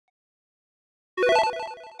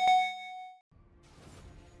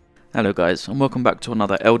Hello guys, and welcome back to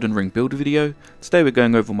another Elden Ring build video. Today we're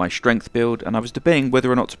going over my strength build, and I was debating whether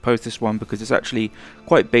or not to post this one because it's actually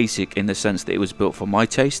quite basic in the sense that it was built for my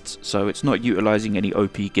tastes, so it's not utilising any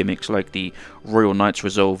OP gimmicks like the Royal Knight's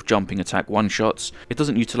Resolve jumping attack one-shots. It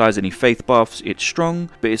doesn't utilise any faith buffs, it's strong,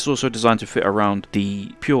 but it's also designed to fit around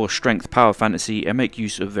the pure strength power fantasy and make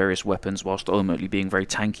use of various weapons whilst ultimately being very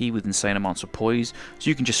tanky with insane amounts of poise, so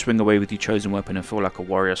you can just swing away with your chosen weapon and feel like a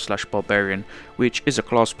warrior slash barbarian, which is a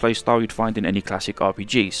class playstyle you'd find in any classic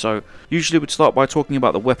RPG. So usually we'd start by talking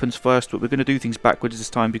about the weapons first, but we're going to do things backwards this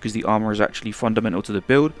time because the armor is actually fundamental to the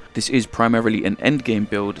build. This is primarily an endgame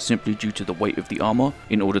build simply due to the weight of the armor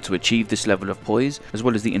in order to achieve this level of poise, as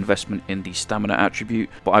well as the investment in the stamina attribute,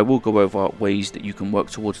 but I will go over ways that you can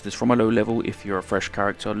work towards this from a low level if you're a fresh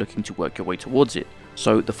character looking to work your way towards it.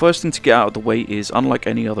 So the first thing to get out of the way is, unlike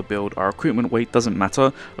any other build, our equipment weight doesn't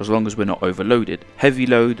matter as long as we're not overloaded. Heavy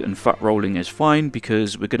load and fat rolling is fine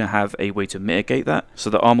because we're going to have a way to mitigate that. So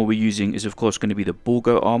the armor we're using is of course going to be the bull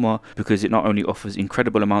goat armor because it not only offers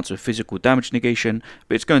incredible amounts of physical damage negation,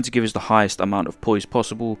 but it's going to give us the highest amount of poise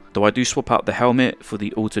possible. Though I do swap out the helmet for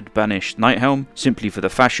the altered banished knight helm simply for the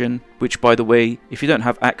fashion, which by the way, if you don't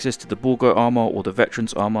have access to the bull goat armor or the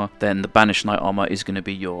veteran's armor, then the banished knight armor is going to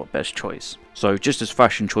be your best choice. So just as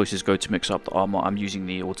fashion choices go to mix up the armor, I'm using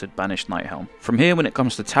the altered banished knight helm. From here, when it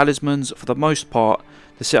comes to talismans, for the most part,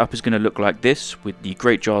 the setup is going to look like this, with the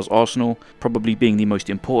Great Jar's Arsenal probably being the most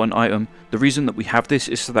important item. The reason that we have this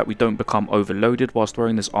is so that we don't become overloaded whilst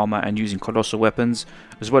wearing this armor and using colossal weapons,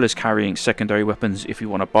 as well as carrying secondary weapons if we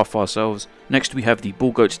want to buff ourselves. Next we have the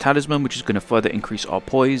Bull Goat's Talisman, which is going to further increase our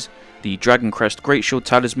poise. The Dragon Crest Great Shield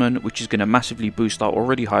Talisman, which is going to massively boost our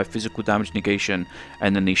already high physical damage negation,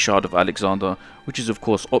 and then the Shard of Alexander, which is of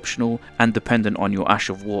course optional and dependent on your Ash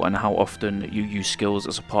of War and how often you use skills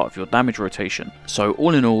as a part of your damage rotation. So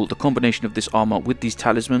all in all, the combination of this armor with these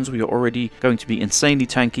talismans, we are already going to be insanely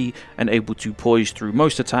tanky and able to poise through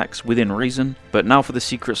most attacks within reason. But now for the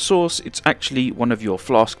secret sauce, it's actually one of your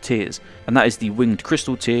flask tiers, and that is the Winged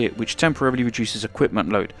Crystal tier, which temporarily reduces equipment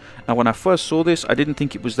load. Now when I first saw this, I didn't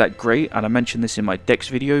think it was that great, and I mentioned this in my Dex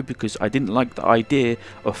video because I didn't like the idea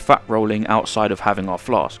of fat rolling outside of having our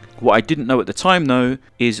flask. What I didn't know at the time though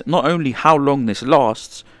is not only how long this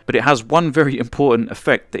lasts, but it has one very important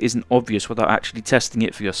effect that isn't obvious without actually testing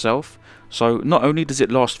it for yourself. So not only does it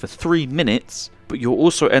last for 3 minutes, but you'll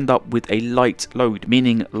also end up with a light load,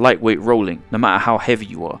 meaning lightweight rolling, no matter how heavy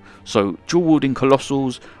you are. So dual wielding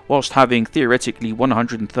colossals, whilst having theoretically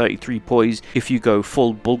 133 poise if you go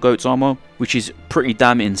full Bull Goat's armor, which is pretty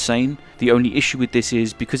damn insane. The only issue with this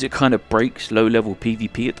is because it kind of breaks low level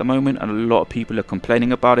PvP at the moment and a lot of people are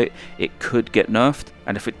complaining about it, it could get nerfed.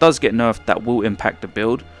 And if it does get nerfed, that will impact the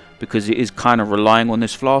build, because it is kind of relying on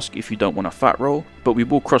this flask if you don't want a fat roll, but we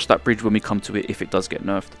will cross that bridge when we come to it if it does get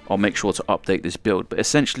nerfed. I'll make sure to update this build, but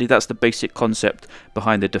essentially that's the basic concept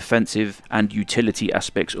behind the defensive and utility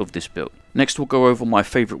aspects of this build. Next we'll go over my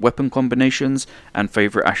favourite weapon combinations and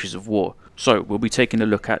favourite Ashes of War. So we'll be taking a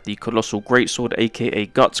look at the Colossal Greatsword aka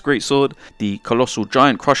Guts Greatsword, the Colossal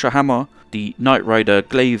Giant Crusher Hammer, the Knight Rider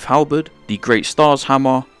Glaive Halberd, the Great Stars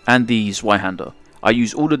Hammer, and the Zweihander. I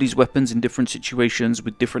use all of these weapons in different situations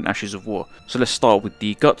with different Ashes of War. So let's start with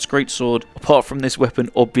the Guts Greatsword. Apart from this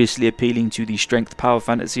weapon obviously appealing to the strength power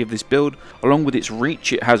fantasy of this build, along with its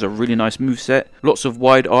reach, it has a really nice moveset. Lots of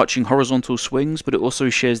wide arching horizontal swings, but it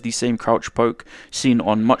also shares the same crouch poke seen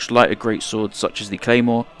on much lighter greatswords such as the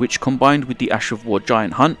Claymore, which combined with the Ash of War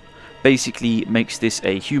Giant Hunt basically makes this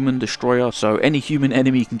a human destroyer. So any human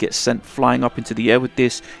enemy can get sent flying up into the air with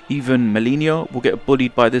this. Even Malenia will get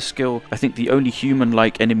bullied by this skill. I think the only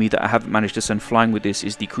human-like enemy that I haven't managed to send flying with this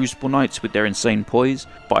is the Crucible Knights with their insane poise,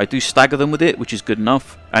 but I do stagger them with it, which is good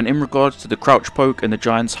enough. And in regards to the Crouch Poke and the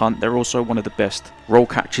Giant's Hunt, they're also one of the best roll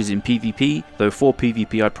catches in PvP, though for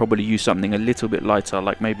PvP I'd probably use something a little bit lighter,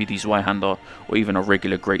 like maybe the Zweihander or even a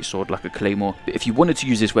regular greatsword like a Claymore. But if you wanted to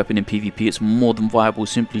use this weapon in PvP, it's more than viable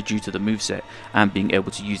simply due to the moveset and being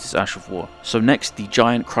able to use this Ash of War. So next, the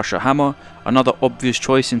Giant Crusher Hammer, another obvious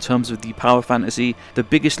choice in terms of the power fantasy. The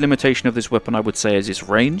biggest limitation of this weapon I would say is its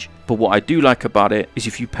range, but what I do like about it is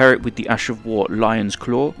if you pair it with the Ash of War Lion's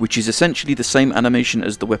Claw, which is essentially the same animation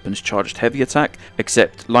as the weapon's charged heavy attack,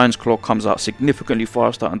 except Lion's Claw comes out significantly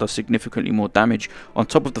faster and does significantly more damage, on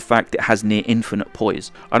top of the fact it has near infinite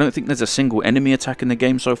poise. I don't think there's a single enemy attack in the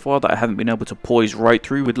game so far that I haven't been able to poise right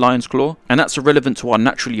through with Lion's Claw, and that's irrelevant to our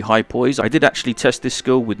naturally high poise. I did actually test this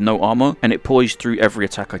skill with no armor, and it poised through every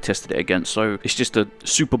attack I tested it against, so it's just a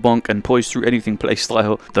super bonk and poise through anything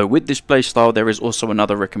playstyle. Though with this playstyle there is also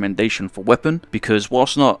another recommendation for weapon, because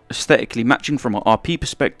whilst not aesthetically matching from an RP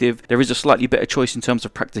perspective, there is a slightly better choice in terms of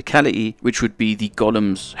practicality, which would be the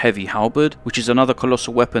Golem's Heavy Halberd, which is another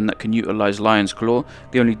colossal weapon that can utilize Lion's Claw.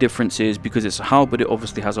 The only difference is because it's a halberd, it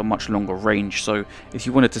obviously has a much longer range, so if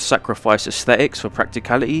you wanted to sacrifice aesthetics for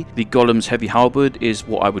practicality, the Golem's Heavy Halberd is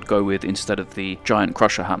what I would go with instead of the Giant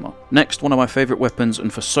Crusher Hammer. Next, one of my favourite weapons,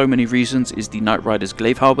 and for so many reasons, is the Knight Rider's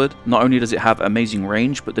Glaive Halberd. Not only does it have amazing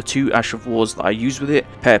range, but the two Ash of Wars that I use with it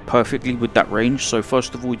pair perfectly with that range. So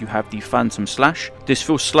first of all, you have the Phantom Slash. This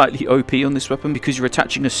feels slightly OP on this weapon because you're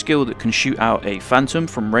attaching a skill that can shoot out a phantom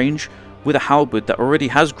from range with a halberd that already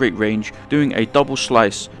has great range, doing a double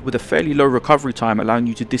slice with a fairly low recovery time, allowing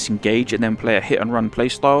you to disengage and then play a hit and run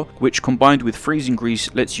playstyle, which combined with freezing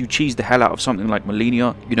grease lets you cheese the hell out of something like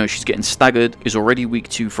Malenia. You know, she's getting staggered, is already weak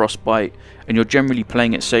to frostbite, and you're generally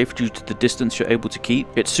playing it safe due to the distance you're able to keep.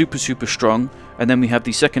 It's super strong. And then we have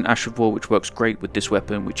the second Ash of War, which works great with this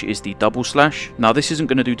weapon, which is the Double Slash. Now this isn't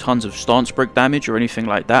going to do tons of stance break damage or anything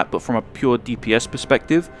like that, but from a pure DPS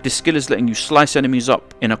perspective, this skill is letting you slice enemies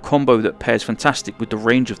up in a combo that pairs fantastic with the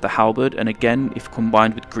range of the halberd, and again, if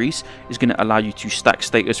combined with grease, is going to allow you to stack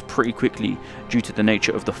status pretty quickly due to the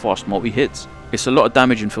nature of the fast multi-hits. It's a lot of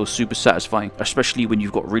damage and feels super satisfying, especially when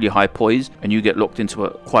you've got really high poise and you get locked into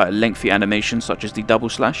quite a lengthy animation such as the Double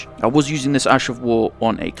Slash. I was using this Ash of War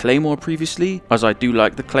on a Claymore previously, as I do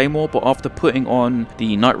like the Claymore, but after putting on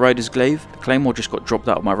the Knight Rider's Glaive, the Claymore just got dropped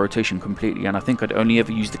out of my rotation completely, and I think I'd only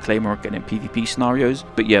ever use the Claymore again in PvP scenarios.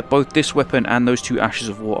 But yeah, both this weapon and those two Ashes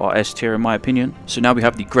of War are S tier in my opinion. So now we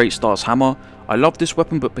have the Great Stars Hammer. I love this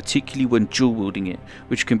weapon, but particularly when dual wielding it,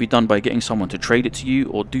 which can be done by getting someone to trade it to you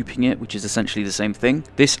or duping it, which is essentially the same thing.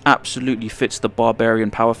 This absolutely fits the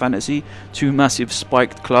barbarian power fantasy. Two massive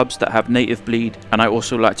spiked clubs that have native bleed, and I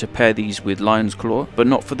also like to pair these with Lion's Claw, but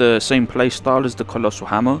not for the same playstyle as the Colossal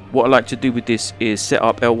Hammer. What I like to do with this is set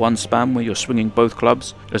up L1 spam where you're swinging both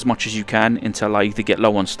clubs as much as you can until I either get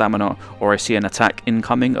low on stamina or I see an attack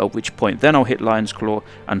incoming, at which point then I'll hit Lion's Claw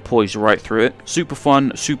and poise right through it. Super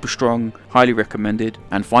fun, super strong, highly recommended.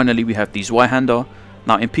 And finally we have the Zweihander.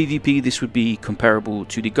 Now in PvP this would be comparable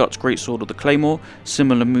to the Guts Greatsword or the Claymore,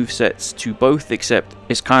 similar movesets to both, except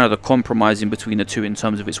it's kind of the compromise in between the two in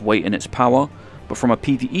terms of its weight and its power. But from a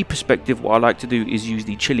PvE perspective, what I like to do is use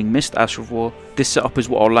the Chilling Mist Ash of War. This setup is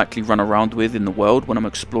what I'll likely run around with in the world when I'm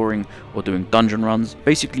exploring or doing dungeon runs.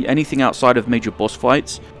 Basically anything outside of major boss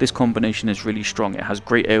fights, this combination is really strong. It has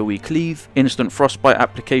great AoE cleave, instant frostbite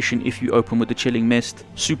application if you open with the Chilling Mist,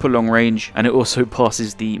 super long range, and it also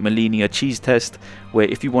passes the Malenia cheese test, where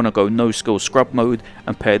if you want to go no skill scrub mode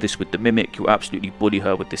and pair this with the Mimic, you'll absolutely bully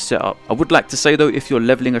her with this setup. I would like to say though, if you're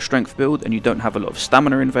leveling a strength build and you don't have a lot of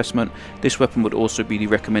stamina investment, this weapon would also be the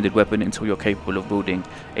recommended weapon until you're capable of building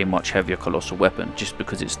a much heavier colossal weapon, just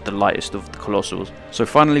because it's the lightest of the colossals. So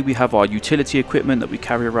finally we have our utility equipment that we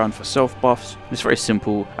carry around for self buffs. It's very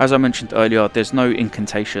simple. As I mentioned earlier, there's no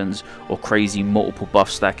incantations or crazy multiple buff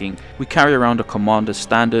stacking. We carry around a commander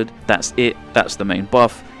standard, that's it, that's the main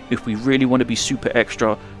buff. If we really want to be super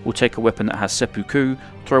extra, we'll take a weapon that has Seppuku,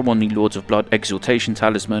 throw on the Lords of Blood Exaltation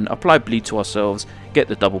Talisman, apply bleed to ourselves, get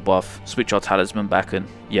the double buff, switch our talisman back, and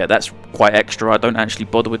yeah, that's quite extra. I don't actually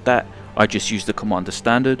bother with that. I just use the commander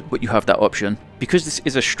standard, but you have that option. Because this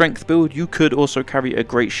is a strength build, you could also carry a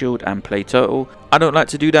great shield and play turtle. I don't like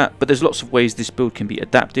to do that, but there's lots of ways this build can be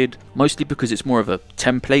adapted, mostly because it's more of a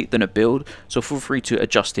template than a build, so feel free to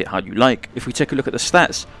adjust it how you like. If we take a look at the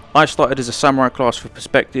stats, I started as a samurai class for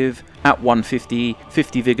perspective at 150,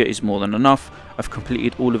 50 vigor is more than enough. I've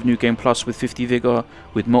completed all of New Game Plus with 50 vigor,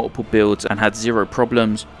 with multiple builds and had zero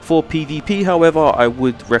problems. For PvP however, I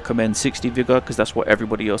would recommend 60 vigor because that's what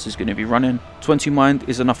everybody else is going to be running. 20 mind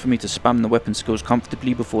is enough for me to spam the weapon skills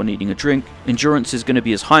comfortably before needing a drink. Endurance is going to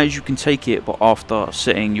be as high as you can take it, but after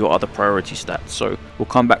setting your other priority stats, so we'll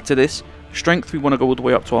come back to this. Strength, we want to go all the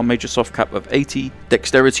way up to our major soft cap of 80.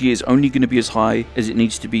 Dexterity is only going to be as high as it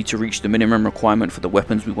needs to be to reach the minimum requirement for the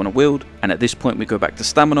weapons we want to wield. And at this point we go back to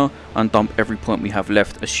stamina and dump every point we have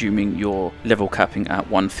left, assuming you're level capping at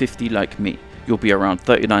 150 like me. You'll be around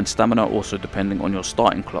 39 stamina, also depending on your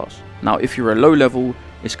starting class. Now if you're a low level,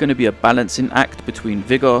 it's going to be a balancing act between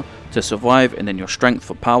vigor to survive and then your strength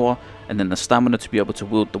for power, and then the stamina to be able to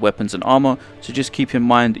wield the weapons and armor. So just keep in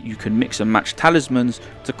mind that you can mix and match talismans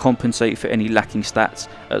to compensate for any lacking stats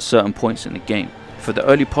at certain points in the game. For the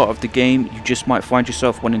early part of the game, you just might find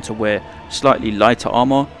yourself wanting to wear slightly lighter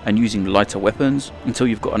armor and using lighter weapons until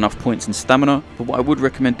you've got enough points in stamina. But what I would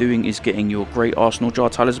recommend doing is getting your Great Arsenal Jar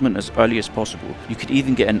talisman as early as possible. You could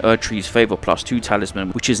even get an Erdtree's Favor +2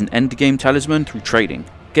 talisman, which is an endgame talisman through trading.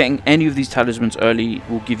 Getting any of these talismans early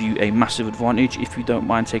will give you a massive advantage if you don't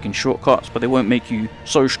mind taking shortcuts, but they won't make you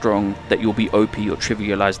so strong that you'll be OP or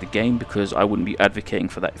trivialize the game, because I wouldn't be advocating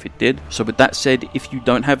for that if it did. So with that said, if you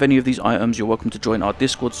don't have any of these items, you're welcome to join our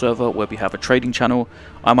Discord server where we have a trading channel.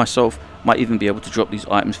 I myself might even be able to drop these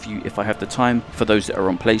items for you if I have the time for those that are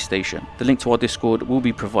on PlayStation. The link to our Discord will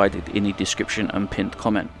be provided in the description and pinned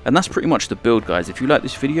comment. And that's pretty much the build, guys. If you like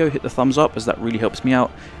this video, hit the thumbs up, as that really helps me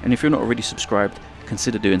out, and if you're not already subscribed,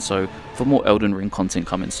 consider doing so for more Elden Ring content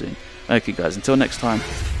coming soon. Okay guys, until next time,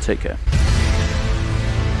 take care.